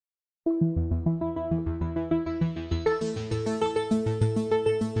I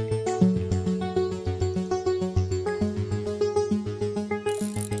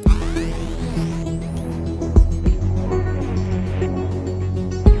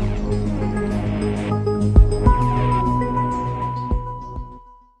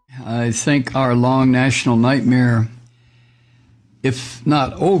think our long national nightmare, if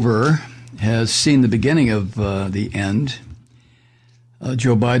not over, has seen the beginning of the end.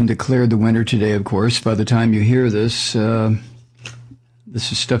 Joe Biden declared the winner today, of course. By the time you hear this, this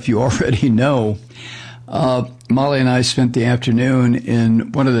is stuff you already know. Molly and I spent the afternoon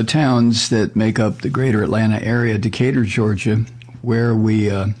in one of the towns that make up the greater Atlanta area, Decatur, Georgia, where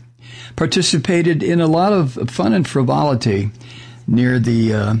we participated in a lot of fun and frivolity near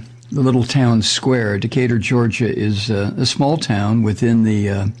the little town square. Decatur, Georgia is a small town within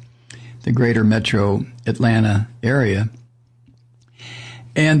the greater metro Atlanta area.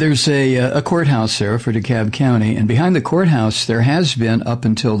 And there's a courthouse there for DeKalb County. And behind the courthouse, there has been, up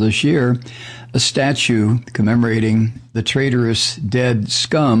until this year, a statue commemorating the traitorous dead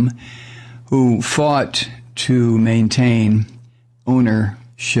scum who fought to maintain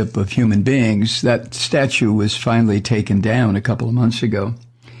ownership of human beings. That statue was finally taken down a couple of months ago.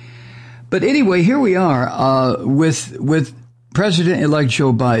 But anyway, here we are with President-elect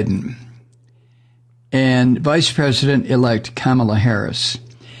Joe Biden and Vice President-elect Kamala Harris.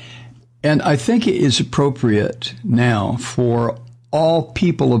 And I think it is appropriate now for all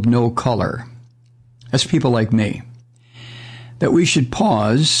people of no color, as people like me, that we should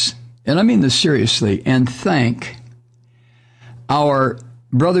pause, and I mean this seriously, and thank our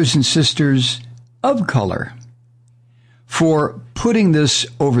brothers and sisters of color for putting this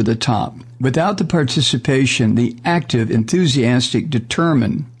over the top. Without the participation, the active, enthusiastic,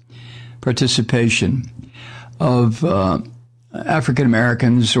 determined participation of African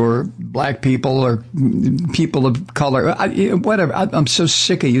Americans or black people or people of color, whatever. I'm so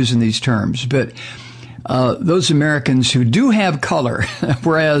sick of using these terms, but those Americans who do have color,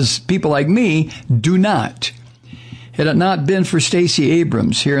 whereas people like me do not. Had it not been for Stacey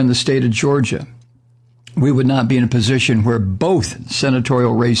Abrams here in the state of Georgia, we would not be in a position where both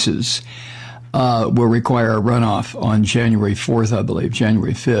senatorial races will require a runoff on January 4th, I believe,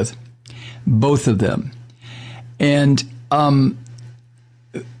 January 5th. Both of them. And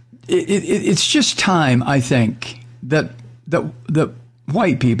it's just time, I think, that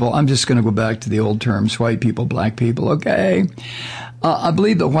white people, I'm just going to go back to the old terms, white people, black people, okay? I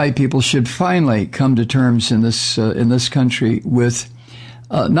believe that white people should finally come to terms in this country with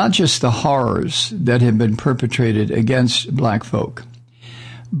not just the horrors that have been perpetrated against black folk,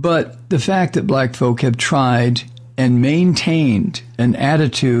 but the fact that black folk have tried and maintained an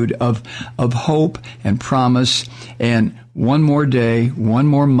attitude of hope and promise and one more day, one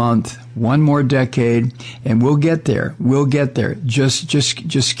more month, one more decade, and we'll get there. We'll get there.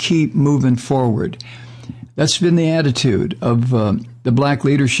 Just keep moving forward. That's been the attitude of the black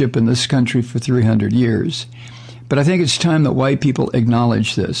leadership in this country for 300 years. But I think it's time that white people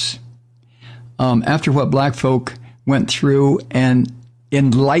acknowledge this. After what black folk went through and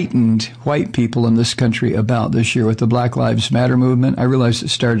enlightened white people in this country about this year with the Black Lives Matter movement, I realize it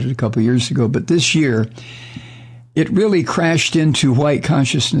started a couple years ago, but this year, it really crashed into white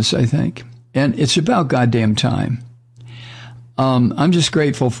consciousness, I think. And it's about goddamn time. I'm just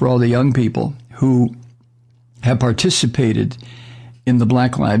grateful for all the young people who have participated in the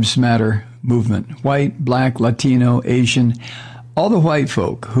Black Lives Matter movement. White, black, Latino, Asian, all the white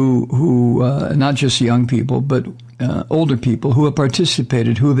folk who not just young people, but older people who have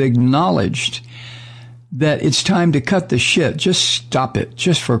participated, who have acknowledged that it's time to cut the shit. Just stop it.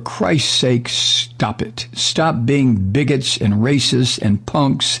 Just for Christ's sake, stop it. Stop being bigots and racists and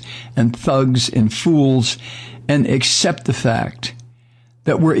punks and thugs and fools and accept the fact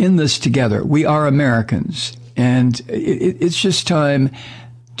that we're in this together. We are Americans. And it's just time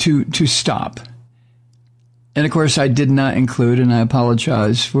to stop. And of course, I did not include, and I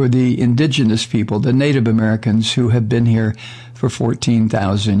apologize, for the indigenous people, the Native Americans who have been here for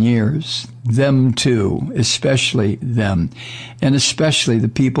 14,000 years. Them too, especially them. And especially the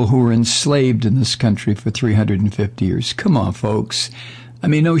people who were enslaved in this country for 350 years. Come on, folks. I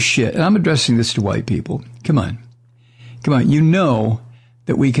mean, no shit. And I'm addressing this to white people. Come on. Come on. You know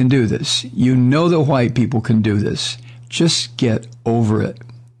that we can do this. You know that white people can do this. Just get over it.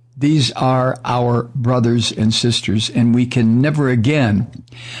 These are our brothers and sisters, and we can never again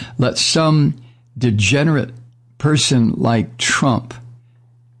let some degenerate person like Trump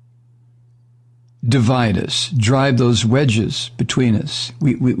divide us, drive those wedges between us.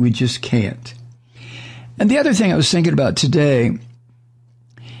 We just can't. And the other thing I was thinking about today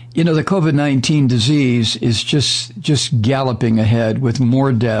The COVID-19 disease is just galloping ahead with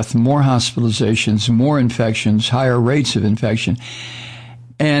more death, more hospitalizations, more infections, higher rates of infection.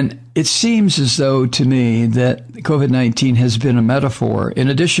 And it seems as though to me that COVID-19 has been a metaphor, in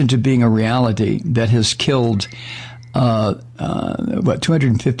addition to being a reality that has killed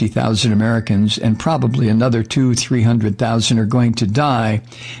 250,000 Americans, and probably another 300,000 are going to die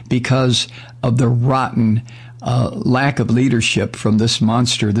because of the rotten lack of leadership from this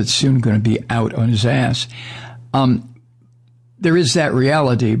monster that's soon going to be out on his ass. There is that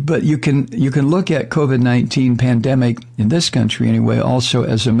reality, but you can look at COVID-19 pandemic in this country anyway also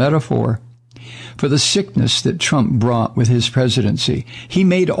as a metaphor for the sickness that Trump brought with his presidency. He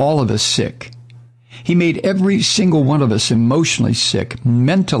made all of us sick. He made every single one of us emotionally sick,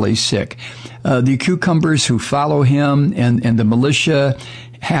 mentally sick. The cucumbers who follow him and the militia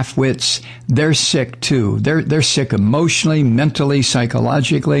half-wits, they're sick too. They're sick emotionally, mentally,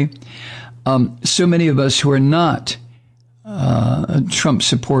 psychologically. So many of us who are not Trump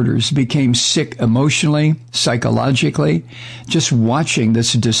supporters became sick emotionally, psychologically, just watching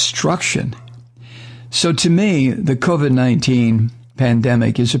this destruction. So to me, the COVID-19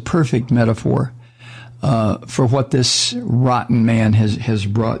 pandemic is a perfect metaphor for what this rotten man has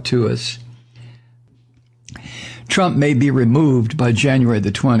brought to us. Trump may be removed by January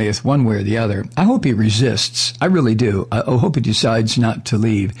the 20th, one way or the other. I hope he resists. I really do. I hope he decides not to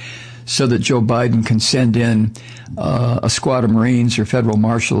leave so that Joe Biden can send in a squad of Marines or federal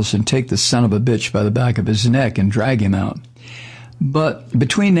marshals and take the son of a bitch by the back of his neck and drag him out. But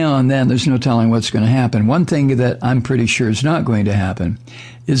between now and then, there's no telling what's going to happen. One thing that I'm pretty sure is not going to happen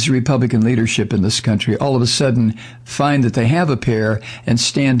is the Republican leadership in this country all of a sudden find that they have a pair and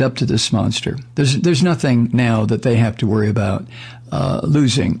stand up to this monster. There's nothing now that they have to worry about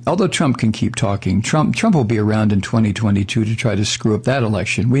losing. Although Trump can keep talking. Trump will be around in 2022 to try to screw up that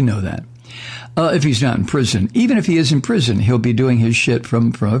election. We know that. If he's not in prison. Even if he is in prison, he'll be doing his shit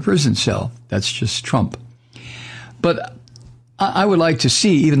from a prison cell. That's just Trump. But I would like to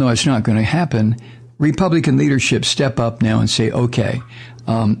see, even though it's not going to happen, Republican leadership step up now and say, okay,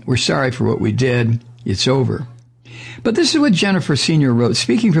 we're sorry for what we did. It's over. But this is what Jennifer Senior wrote.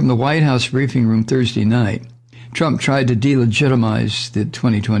 Speaking from the White House briefing room Thursday night, Trump tried to delegitimize the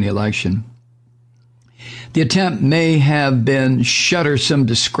 2020 election. The attempt may have been shuddersome,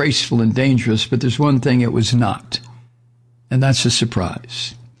 disgraceful, and dangerous, but there's one thing it was not, and that's a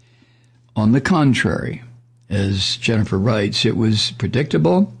surprise. On the contrary, as Jennifer writes, it was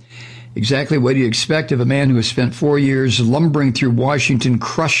predictable, exactly what you expect of a man who has spent 4 years lumbering through Washington,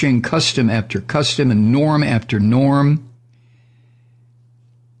 crushing custom after custom and norm after norm.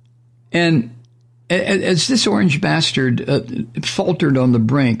 And as this orange bastard faltered on the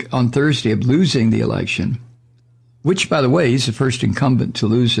brink on Thursday of losing the election, which, by the way, he's the first incumbent to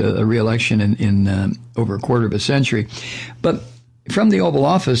lose a re-election in over a quarter of a century, but from the Oval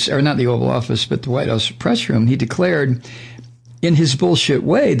Office, or not the Oval Office, but the White House press room, he declared in his bullshit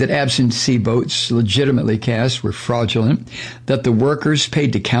way that absentee votes legitimately cast were fraudulent, that the workers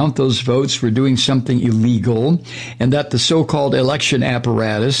paid to count those votes were doing something illegal, and that the so-called election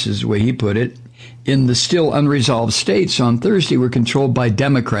apparatus, is the way he put it, in the still unresolved states on Thursday were controlled by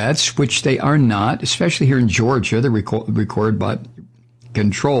Democrats, which they are not, especially here in Georgia. They're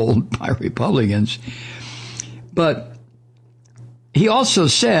controlled by Republicans. But he also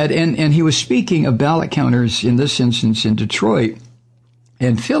said, and he was speaking of ballot counters in this instance in Detroit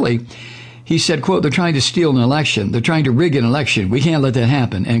and Philly, he said, quote, they're trying to steal an election. They're trying to rig an election. We can't let that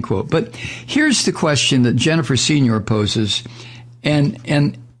happen, end quote. But here's the question that Jennifer Senior poses, and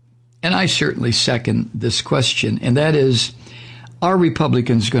I certainly second this question, and that is, are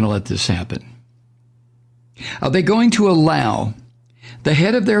Republicans going to let this happen? Are they going to allow the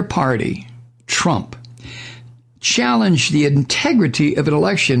head of their party, Trump, challenge the integrity of an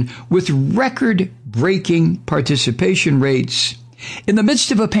election with record-breaking participation rates in the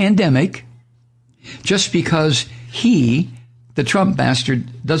midst of a pandemic just because he, the Trump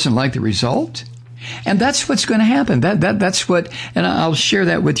bastard, doesn't like the result? And that's what's going to happen. That's what, and I'll share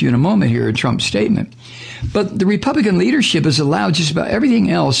that with you in a moment here, a Trump statement. But the Republican leadership has allowed just about everything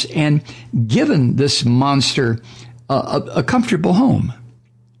else and given this monster a comfortable home.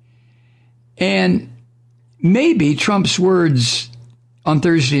 And maybe Trump's words on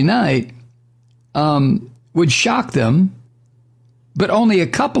Thursday night would shock them, but only a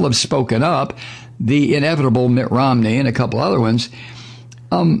couple have spoken up, the inevitable Mitt Romney and a couple other ones.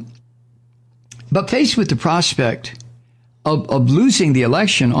 But faced with the prospect of losing the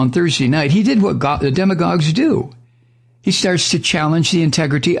election on Thursday night, he did what the demagogues do. He starts to challenge the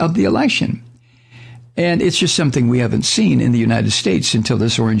integrity of the election. And it's just something we haven't seen in the United States until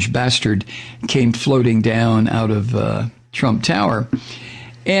this orange bastard came floating down out of Trump Tower.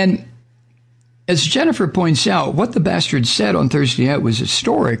 And as Jennifer points out, what the bastard said on Thursday night was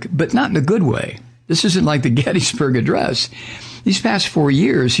historic, but not in a good way. This isn't like the Gettysburg Address. These past 4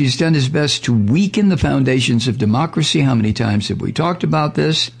 years, he's done his best to weaken the foundations of democracy. How many times have we talked about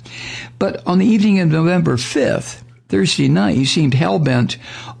this? But on the evening of November 5th, Thursday night, he seemed hell-bent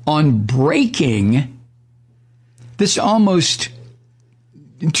on breaking this almost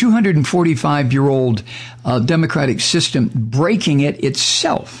 245-year-old democratic system, breaking it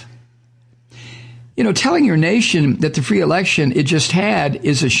itself. You know, telling your nation that the free election it just had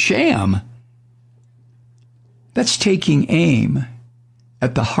is a sham, that's taking aim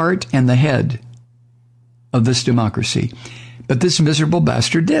at the heart and the head of this democracy. But this miserable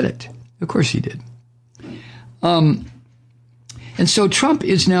bastard did it. Of course he did. And so Trump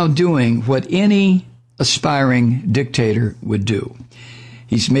is now doing what any aspiring dictator would do.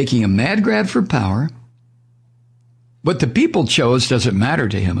 He's making a mad grab for power. What the people chose doesn't matter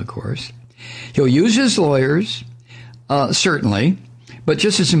to him, of course. He'll use his lawyers, certainly, but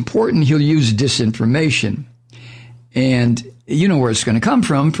just as important, he'll use disinformation. And you know where it's going to come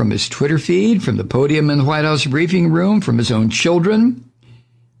from his Twitter feed, from the podium in the White House briefing room, from his own children.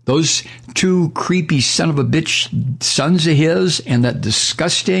 Those two creepy son of a bitch sons of his and that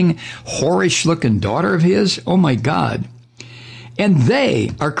disgusting, whorish-looking daughter of his. Oh, my God. And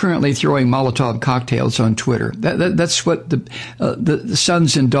they are currently throwing Molotov cocktails on Twitter. That's what the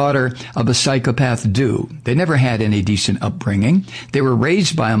sons and daughter of a psychopath do. They never had any decent upbringing. They were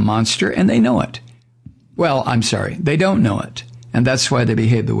raised by a monster, and they know it. Well, I'm sorry. They don't know it. And that's why they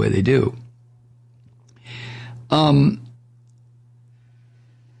behave the way they do.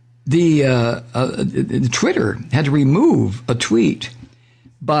 Twitter had to remove a tweet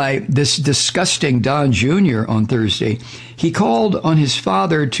by this disgusting Don Jr. on Thursday. He called on his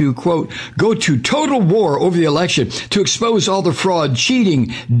father to, quote, go to total war over the election to expose all the fraud,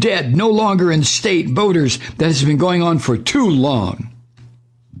 cheating, dead, no longer in state voters that has been going on for too long.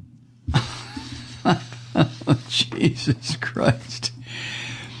 Jesus Christ.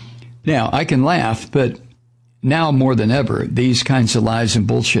 Now, I can laugh, but now more than ever, these kinds of lies and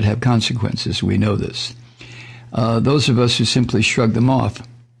bullshit have consequences. We know this. Those of us who simply shrug them off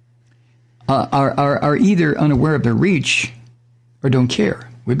are either unaware of their reach or don't care.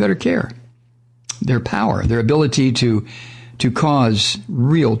 We better care. Their power, their ability to cause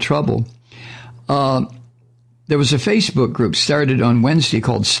real trouble. There was a Facebook group started on Wednesday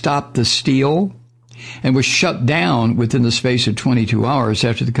called Stop the Steal, and was shut down within the space of 22 hours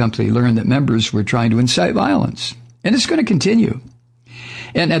after the company learned that members were trying to incite violence. And it's going to continue.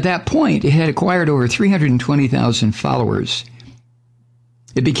 And at that point, it had acquired over 320,000 followers.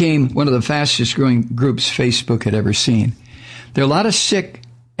 It became one of the fastest growing groups Facebook had ever seen. There are a lot of sick,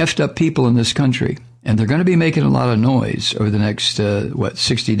 effed up people in this country, and they're going to be making a lot of noise over the next,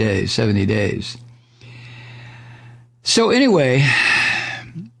 60 days, 70 days. So anyway,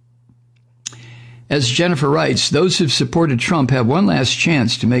 as Jennifer writes, those who've supported Trump have one last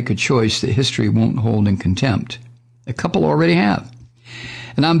chance to make a choice that history won't hold in contempt. A couple already have.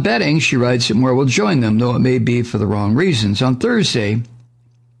 And I'm betting, she writes, that more will join them, though it may be for the wrong reasons. On Thursday,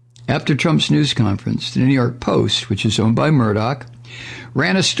 after Trump's news conference, the New York Post, which is owned by Murdoch,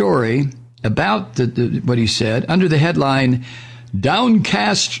 ran a story about what he said under the headline,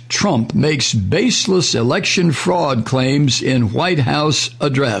 Downcast Trump makes baseless election fraud claims in White House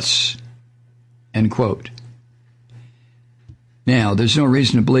address. End quote. Now, there's no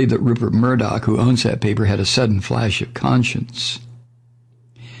reason to believe that Rupert Murdoch, who owns that paper, had a sudden flash of conscience.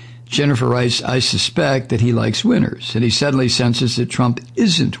 Jennifer writes, I suspect that he likes winners, and he suddenly senses that Trump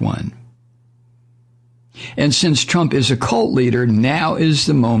isn't one. And since Trump is a cult leader, now is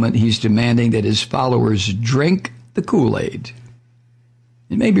the moment he's demanding that his followers drink the Kool-Aid.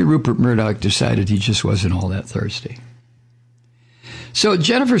 And maybe Rupert Murdoch decided he just wasn't all that thirsty. So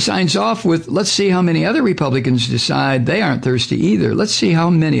Jennifer signs off with, let's see how many other Republicans decide they aren't thirsty either. Let's see how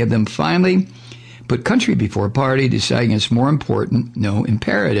many of them finally put country before party, deciding it's more important, no,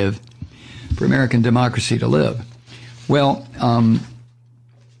 imperative for American democracy to live. Well,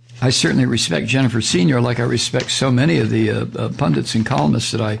 I certainly respect Jennifer Sr. like I respect so many of the pundits and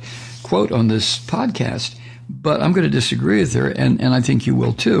columnists that I quote on this podcast. But I'm going to disagree with her, and I think you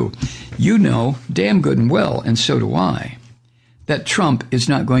will too. You know damn good and well, and so do I, that Trump is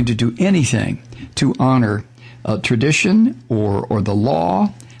not going to do anything to honor tradition or the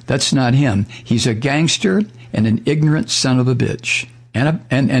law. That's not him. He's a gangster and an ignorant son of a bitch,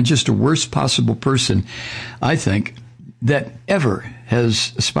 and just a worst possible person, I think, that ever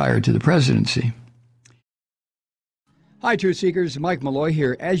has aspired to the presidency. Hi, Truth Seekers. Mike Malloy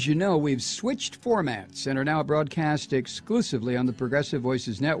here. As you know, we've switched formats and are now broadcast exclusively on the Progressive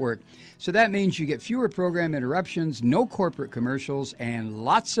Voices Network. So that means you get fewer program interruptions, no corporate commercials, and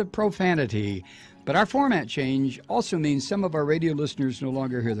lots of profanity. But our format change also means some of our radio listeners no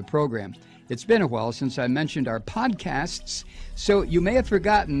longer hear the program. It's been a while since I mentioned our podcasts, so you may have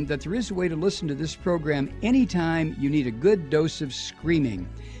forgotten that there is a way to listen to this program anytime you need a good dose of screaming.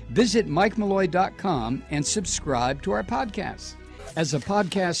 Visit MikeMalloy.com and subscribe to our podcast. As a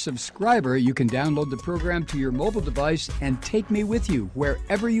podcast subscriber, you can download the program to your mobile device and take me with you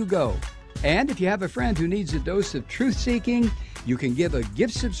wherever you go. And if you have a friend who needs a dose of truth-seeking, you can give a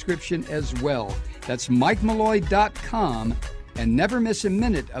gift subscription as well. That's MikeMalloy.com, and never miss a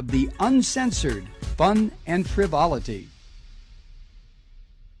minute of the uncensored fun and frivolity.